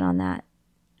for taking on that.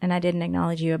 And I didn't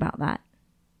acknowledge you about that.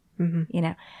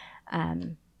 Mm-hmm.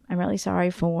 I'm really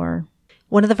sorry for.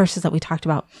 One of the verses that we talked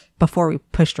about before we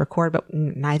pushed record, but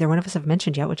neither one of us have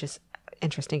mentioned yet, which is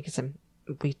interesting because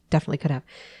we definitely could have.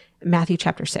 Matthew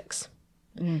chapter 6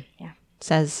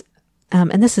 says,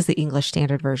 and this is the English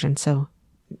Standard Version, so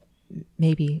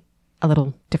maybe a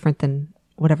little different than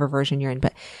whatever version you're in,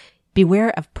 but beware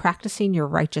of practicing your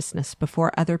righteousness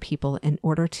before other people in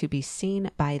order to be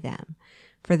seen by them,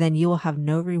 for then you will have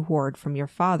no reward from your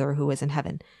Father who is in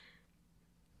heaven.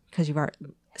 Because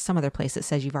some other place it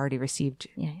says you've already received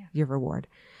your reward.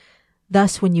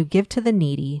 Thus, when you give to the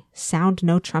needy, sound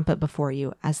no trumpet before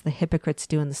you, as the hypocrites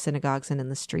do in the synagogues and in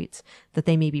the streets, that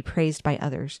they may be praised by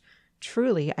others.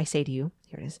 Truly, I say to you,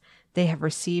 here it is, they have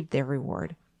received their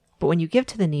reward. But when you give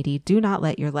to the needy, do not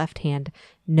let your left hand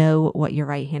know what your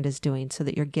right hand is doing, so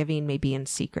that your giving may be in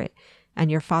secret. And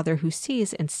your Father who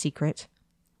sees in secret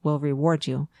will reward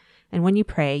you. And when you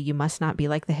pray, you must not be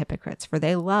like the hypocrites, for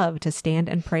they love to stand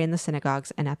and pray in the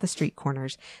synagogues and at the street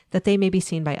corners, that they may be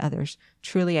seen by others.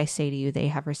 Truly, I say to you, they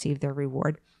have received their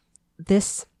reward.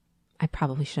 This, I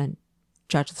probably shouldn't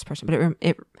judge this person,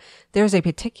 but there's a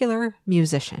particular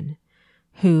musician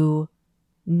who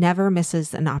never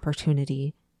misses an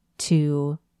opportunity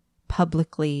to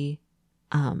publicly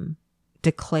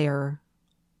declare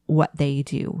what they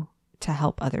do to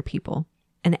help other people.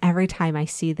 And every time I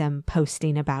see them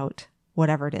posting about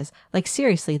whatever it is, like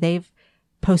seriously, they've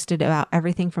posted about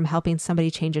everything from helping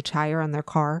somebody change a tire on their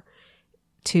car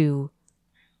to,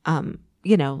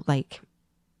 like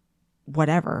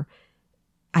whatever.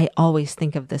 I always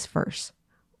think of this verse.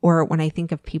 Or when I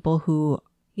think of people who,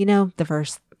 the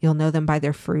verse, you'll know them by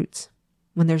their fruits.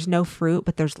 When there's no fruit,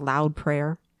 but there's loud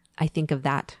prayer, I think of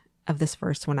this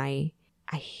verse when I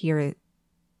hear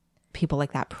people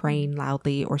like that praying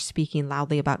loudly or speaking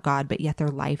loudly about God, but yet their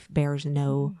life bears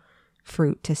no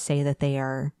fruit to say that they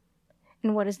are.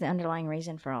 And what is the underlying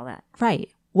reason for all that? Right.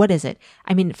 What is it?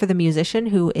 I mean, for the musician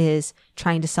who is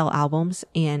trying to sell albums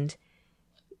and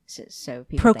so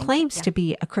people proclaims to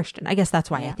be a Christian. I guess that's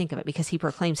why I think of it, because he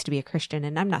proclaims to be a Christian.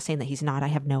 And I'm not saying that he's not. I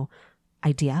have no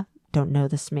idea. Don't know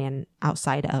this man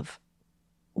outside of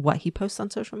what he posts on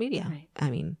social media. Right. I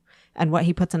mean, and what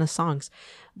he puts in his songs.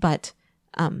 But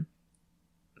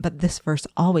this verse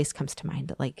always comes to mind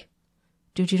that, like,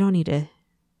 dude, you don't need to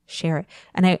share it.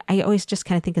 And I always just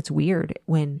kind of think it's weird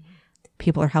when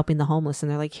people are helping the homeless and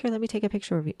they're like, here, let me take a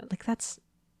picture of you. Like, that's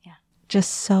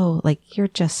just so, like, you're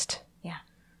just.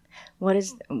 What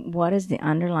is the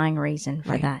underlying reason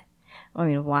for that? I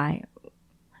mean, why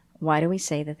do we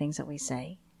say the things that we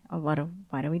say? Or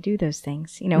why do we do those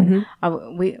things?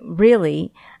 We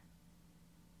really,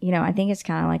 I think it's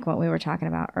kind of like what we were talking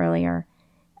about earlier,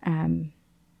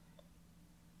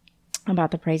 about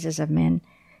the praises of men.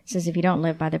 It says, if you don't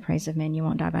live by the praise of men, you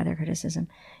won't die by their criticism.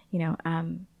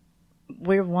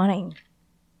 We're wanting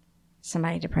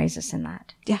somebody to praise us in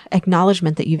that. Yeah.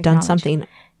 Acknowledgement that you've done something.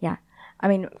 Yeah. I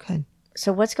mean, good.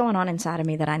 So what's going on inside of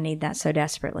me that I need that so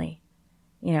desperately?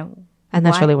 And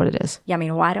that's really what it is. Yeah. I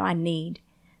mean, why do I need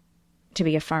to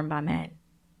be affirmed by men?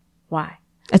 Why?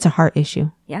 It's a heart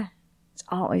issue. Yeah. It's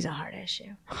always a heart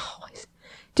issue. Always.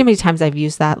 Too many times I've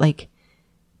used that, like,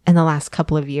 in the last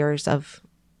couple of years of,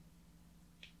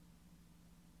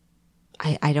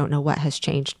 I don't know what has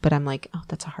changed, but I'm like, oh,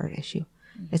 that's a heart issue.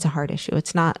 Mm-hmm. It's a heart issue.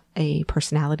 It's not a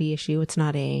personality issue. It's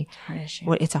not a heart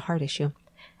issue. It's a heart issue.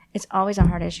 It's always a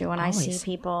heart issue. When always. I see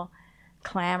people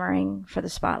clamoring for the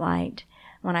spotlight,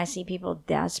 when I see people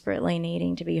desperately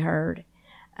needing to be heard,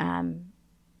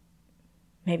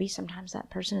 maybe sometimes that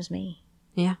person is me.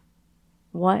 Yeah.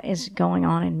 What is going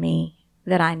on in me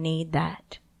that I need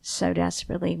that so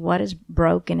desperately? What is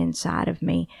broken inside of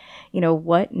me?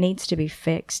 What needs to be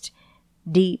fixed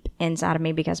deep inside of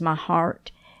me, because my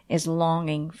heart is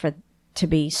longing to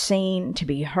be seen, to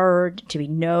be heard, to be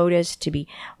noticed,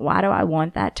 why do I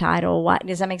want that title? Why,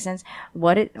 does that make sense?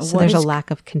 There's a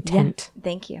lack of content. Yeah,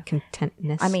 thank you.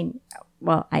 Contentness. I mean,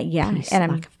 peace,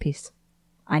 and lack of peace.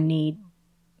 I need,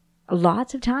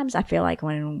 lots of times I feel like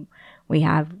when we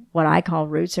have what I call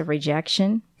roots of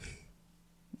rejection,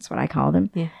 that's what I call them.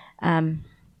 Yeah.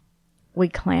 We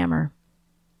clamor,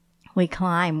 we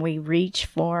climb, we reach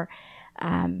for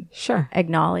sure,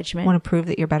 acknowledgement. Want to prove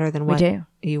that you're better than what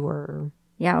you were.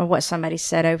 Yeah, or what somebody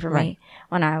said over me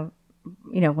when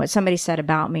what somebody said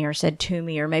about me or said to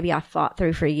me, or maybe I fought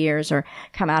through for years or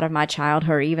come out of my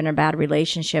childhood or even a bad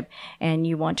relationship, and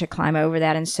you want to climb over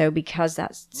that. And so because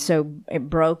it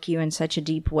broke you in such a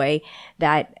deep way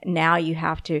that now you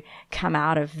have to come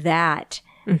out of that.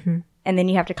 Mm-hmm. And then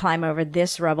you have to climb over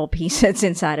this rubble piece that's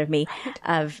inside of me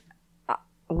of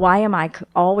why am I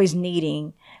always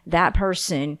needing that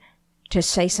person to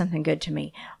say something good to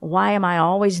me? Why am I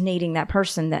always needing that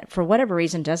person that for whatever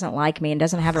reason doesn't like me and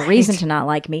doesn't have a reason to not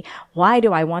like me? Why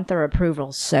do I want their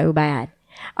approval so bad?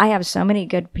 I have so many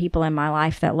good people in my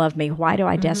life that love me. Why do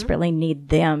I desperately need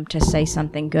them to say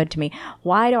something good to me?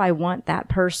 Why do I want that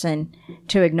person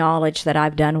to acknowledge that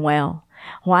I've done well?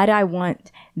 Why do I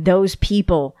want those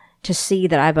people to see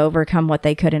that I've overcome what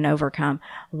they couldn't overcome?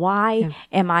 Why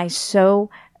am I so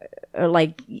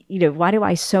why do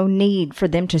I so need for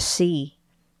them to see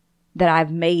that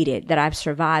I've made it, that I've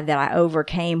survived, that I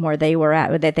overcame where they were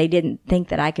at, that they didn't think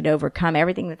that I could overcome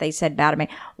everything that they said about me?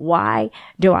 Why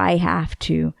do I have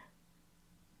to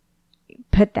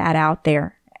put that out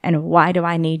there? And why do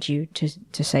I need you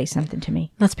to say something to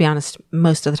me? Let's be honest.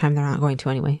 Most of the time, they're not going to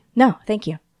anyway. No, thank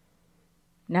you.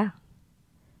 No.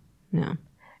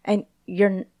 And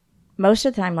most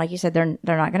of the time, like you said, they're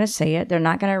not going to say it. They're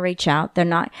not going to reach out. They're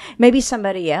not. Maybe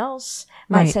somebody else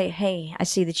might say, "Hey, I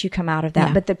see that you come out of that."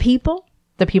 Yeah. But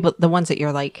the ones that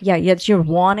you're like, that you're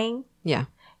wanting, they're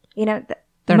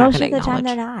most of the time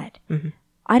they're not. Mm-hmm.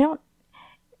 I don't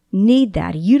need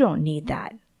that. You don't need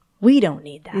that. We don't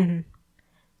need that. Mm-hmm.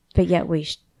 But yet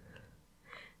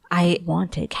I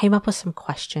want it. Came up with some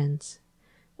questions,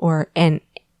 and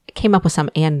came up with some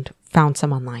and found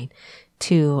some online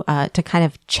to kind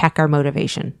of check our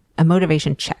motivation, a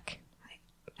motivation check,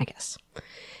 I guess.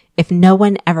 If no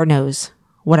one ever knows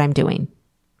what I'm doing,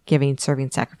 giving,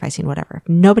 serving, sacrificing, whatever, if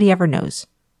nobody ever knows,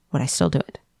 would I still do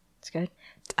it? That's good.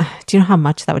 Do you know how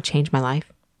much that would change my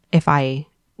life if I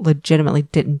legitimately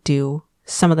didn't do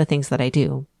some of the things that I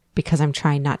do because I'm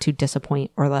trying not to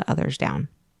disappoint or let others down?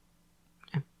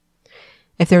 Yeah.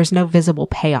 If there was no visible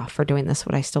payoff for doing this,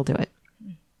 would I still do it?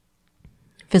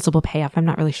 Visible payoff, I'm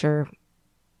not really sure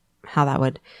how that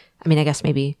would, I mean, I guess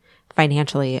maybe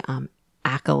financially,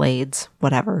 accolades,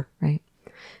 whatever, right?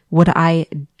 Would I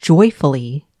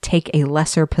joyfully take a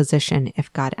lesser position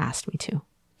if God asked me to?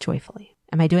 Joyfully.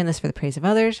 Am I doing this for the praise of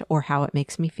others or how it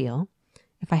makes me feel?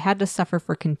 If I had to suffer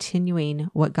for continuing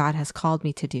what God has called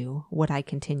me to do, would I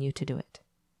continue to do it?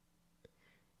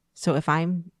 So if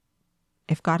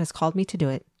God has called me to do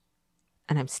it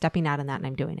and I'm stepping out in that and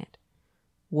I'm doing it,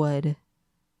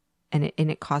 and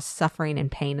it caused suffering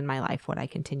and pain in my life, would I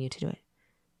continue to do it?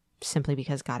 Simply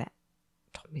because God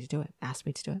told me to do it, asked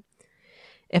me to do it.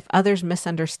 If others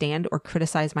misunderstand or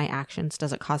criticize my actions,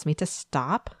 does it cause me to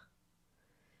stop?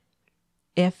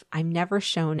 If I'm never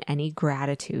shown any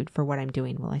gratitude for what I'm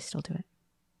doing, will I still do it?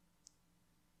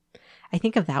 I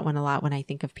think of that one a lot when I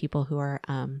think of people who are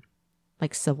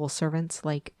like civil servants,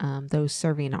 like those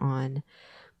serving on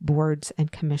boards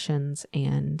and commissions,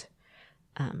 and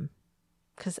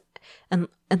because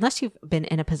unless you've been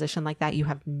in a position like that, you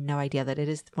have no idea that it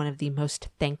is one of the most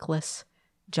thankless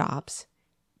jobs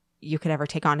you could ever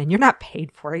take on, and you're not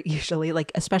paid for it usually,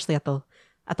 like especially at the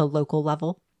local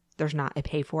level. There's not a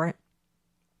pay for it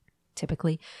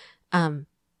typically.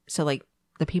 So like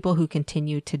the people who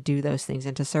continue to do those things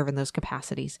and to serve in those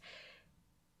capacities,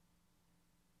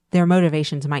 their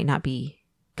motivations might not be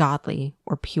godly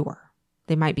or pure.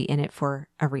 They might be in it for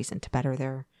a reason, to better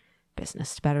their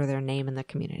business, to better their name in the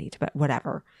community, to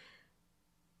whatever.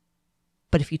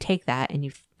 But if you take that and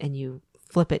you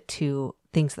flip it to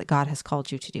things that God has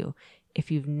called you to do, if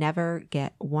you've never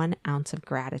get 1 ounce of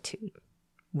gratitude,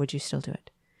 would you still do it?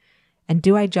 And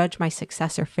do I judge my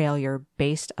success or failure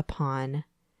based upon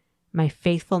my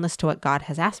faithfulness to what God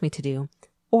has asked me to do?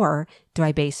 Or do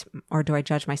I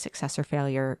judge my success or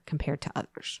failure compared to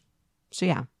others? So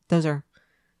yeah, those are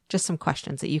just some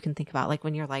questions that you can think about. Like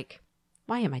when you're like,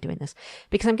 why am I doing this?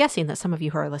 Because I'm guessing that some of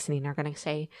you who are listening are going to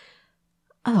say,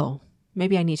 oh,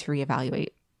 maybe I need to reevaluate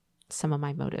some of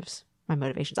my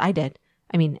motivations. I did.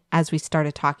 I mean, as we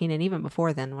started talking, and even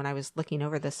before then, when I was looking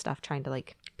over this stuff, trying to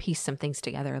like piece some things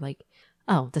together, like,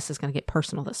 oh, this is going to get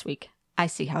personal this week. I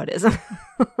see how it is.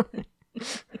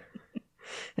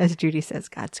 As Judy says,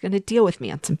 God's going to deal with me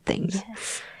on some things.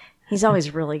 Yes. He's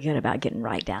always really good about getting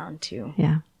right down to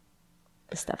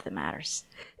the stuff that matters.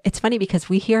 It's funny because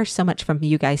we hear so much from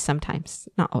you guys sometimes,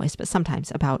 not always, but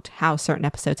sometimes, about how certain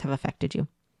episodes have affected you.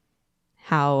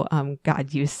 How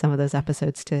God used some of those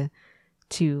episodes to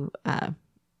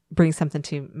bring something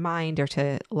to mind or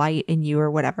to light in you or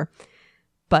whatever.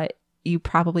 But you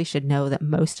probably should know that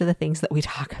most of the things that we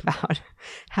talk about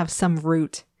have some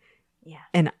root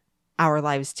in our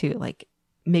lives too. Like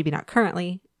maybe not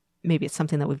currently, maybe it's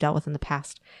something that we've dealt with in the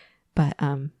past. But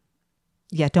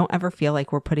don't ever feel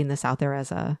like we're putting this out there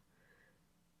as a...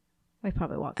 We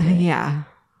probably walked through it. Yeah.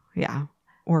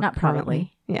 Or not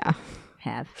currently. Probably. Yeah.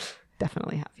 Have.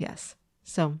 Definitely have, yes.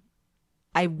 So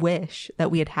I wish that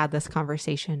we had had this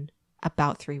conversation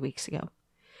about 3 weeks ago,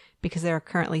 because there are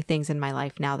currently things in my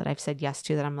life now that I've said yes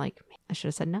to that I'm like, I should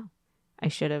have said no. I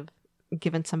should have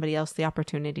given somebody else the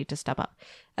opportunity to step up.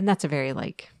 And that's a very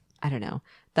I don't know,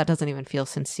 that doesn't even feel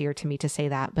sincere to me to say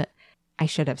that, but I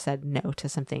should have said no to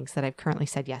some things that I've currently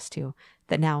said yes to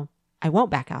that now I won't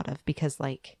back out of because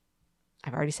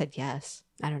I've already said yes.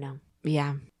 I don't know.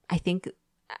 Yeah. I think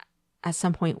at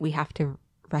some point we have to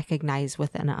recognize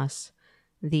within us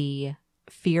the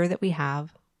fear that we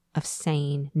have of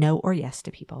saying no or yes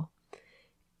to people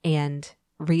and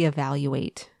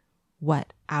reevaluate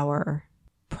what our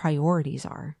priorities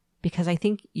are. Because I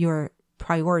think your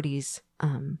priorities,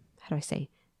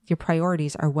 your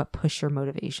priorities are what push your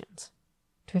motivations.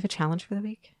 Do we have a challenge for the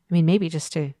week? I mean, maybe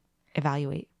just to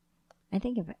evaluate. I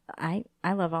think I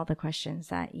love all the questions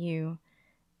that you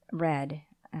read.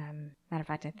 Matter of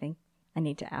fact, I think I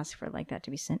need to ask for that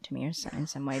to be sent to me or in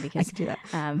some way, because I could do that.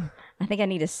 I think I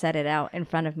need to set it out in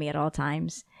front of me at all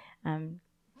times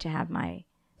to have my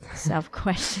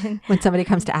self-question. When somebody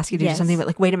comes to ask you to do something,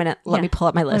 but wait a minute, let me pull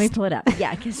up my list. Let me pull it up.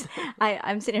 Yeah, because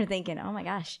I'm sitting here thinking, oh my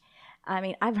gosh. I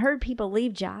mean, I've heard people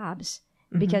leave jobs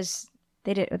because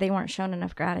they weren't shown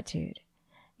enough gratitude.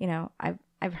 You know,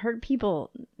 I've heard people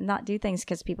not do things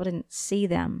because people didn't see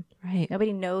them. Right.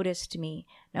 Nobody noticed me.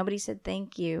 Nobody said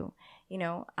thank you.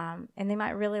 And they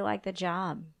might really like the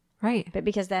job. Right. But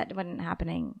because that wasn't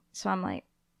happening. So I'm like,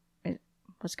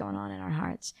 what's going on in our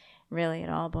hearts? Really, it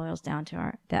all boils down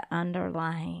to the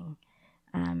underlying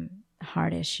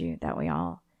heart issue that we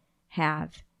all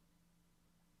have.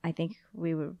 I think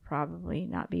we would probably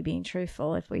not be being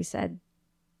truthful if we said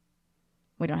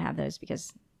we don't have those,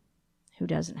 because who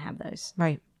doesn't have those?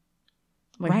 Right.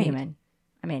 We're human.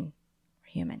 I mean,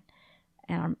 we're human.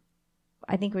 And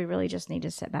I think we really just need to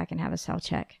sit back and have a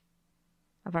self-check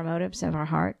of our motives, of our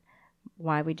heart,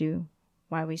 why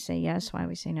we say yes, why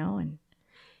we say no. And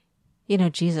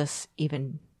Jesus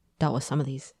even dealt with some of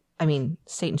these. I mean,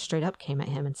 Satan straight up came at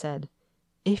him and said,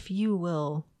 if you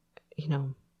will,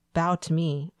 bow to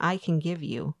me, I can give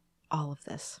you all of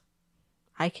this.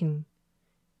 I can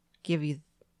give you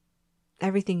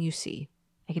everything you see.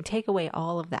 I can take away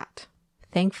all of that.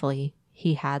 Thankfully,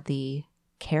 he had the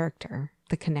character,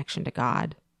 the connection to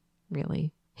God,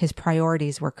 really. His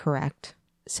priorities were correct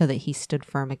so that he stood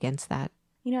firm against that.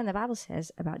 And the Bible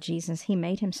says about Jesus, he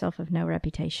made himself of no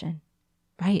reputation.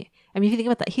 Right. I mean, if you think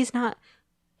about that, he's not,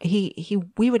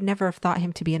 we would never have thought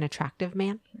him to be an attractive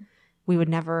man. We would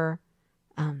never,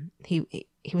 he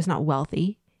was not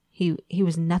wealthy. He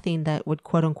was nothing that would,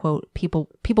 quote unquote, people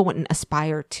wouldn't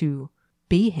aspire to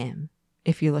be him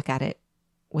if you look at it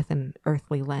with an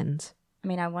earthly lens. I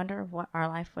mean, I wonder what our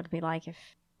life would be like if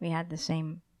we had the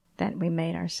same, that we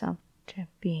made ourselves to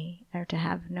be, or to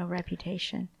have no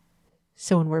reputation.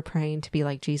 So when we're praying to be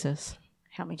like Jesus.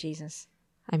 Help me, Jesus.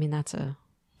 I mean, it's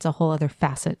a whole other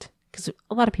facet, because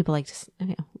a lot of people like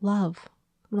to love.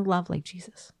 I'm going to love like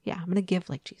Jesus. Yeah, I'm going to give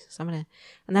like Jesus. And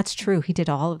that's true. He did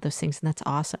all of those things, and that's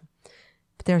awesome.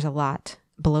 But there's a lot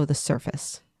below the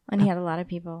surface. And he had a lot of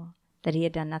people that he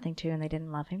had done nothing to, and they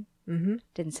didn't love him. Mm-hmm.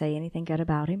 Didn't say anything good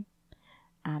about him.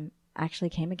 Actually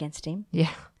came against him.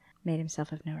 Yeah. Made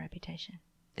himself of no reputation.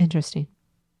 Interesting.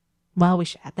 Well, we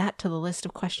should add that to the list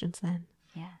of questions then.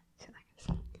 Yeah.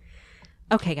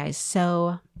 Okay, guys.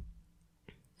 So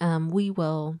we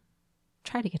will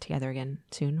try to get together again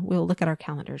soon. We'll look at our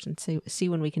calendars and see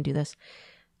when we can do this.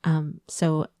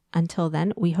 So until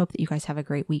then, we hope that you guys have a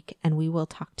great week, and we will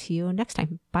talk to you next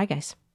time. Bye, guys.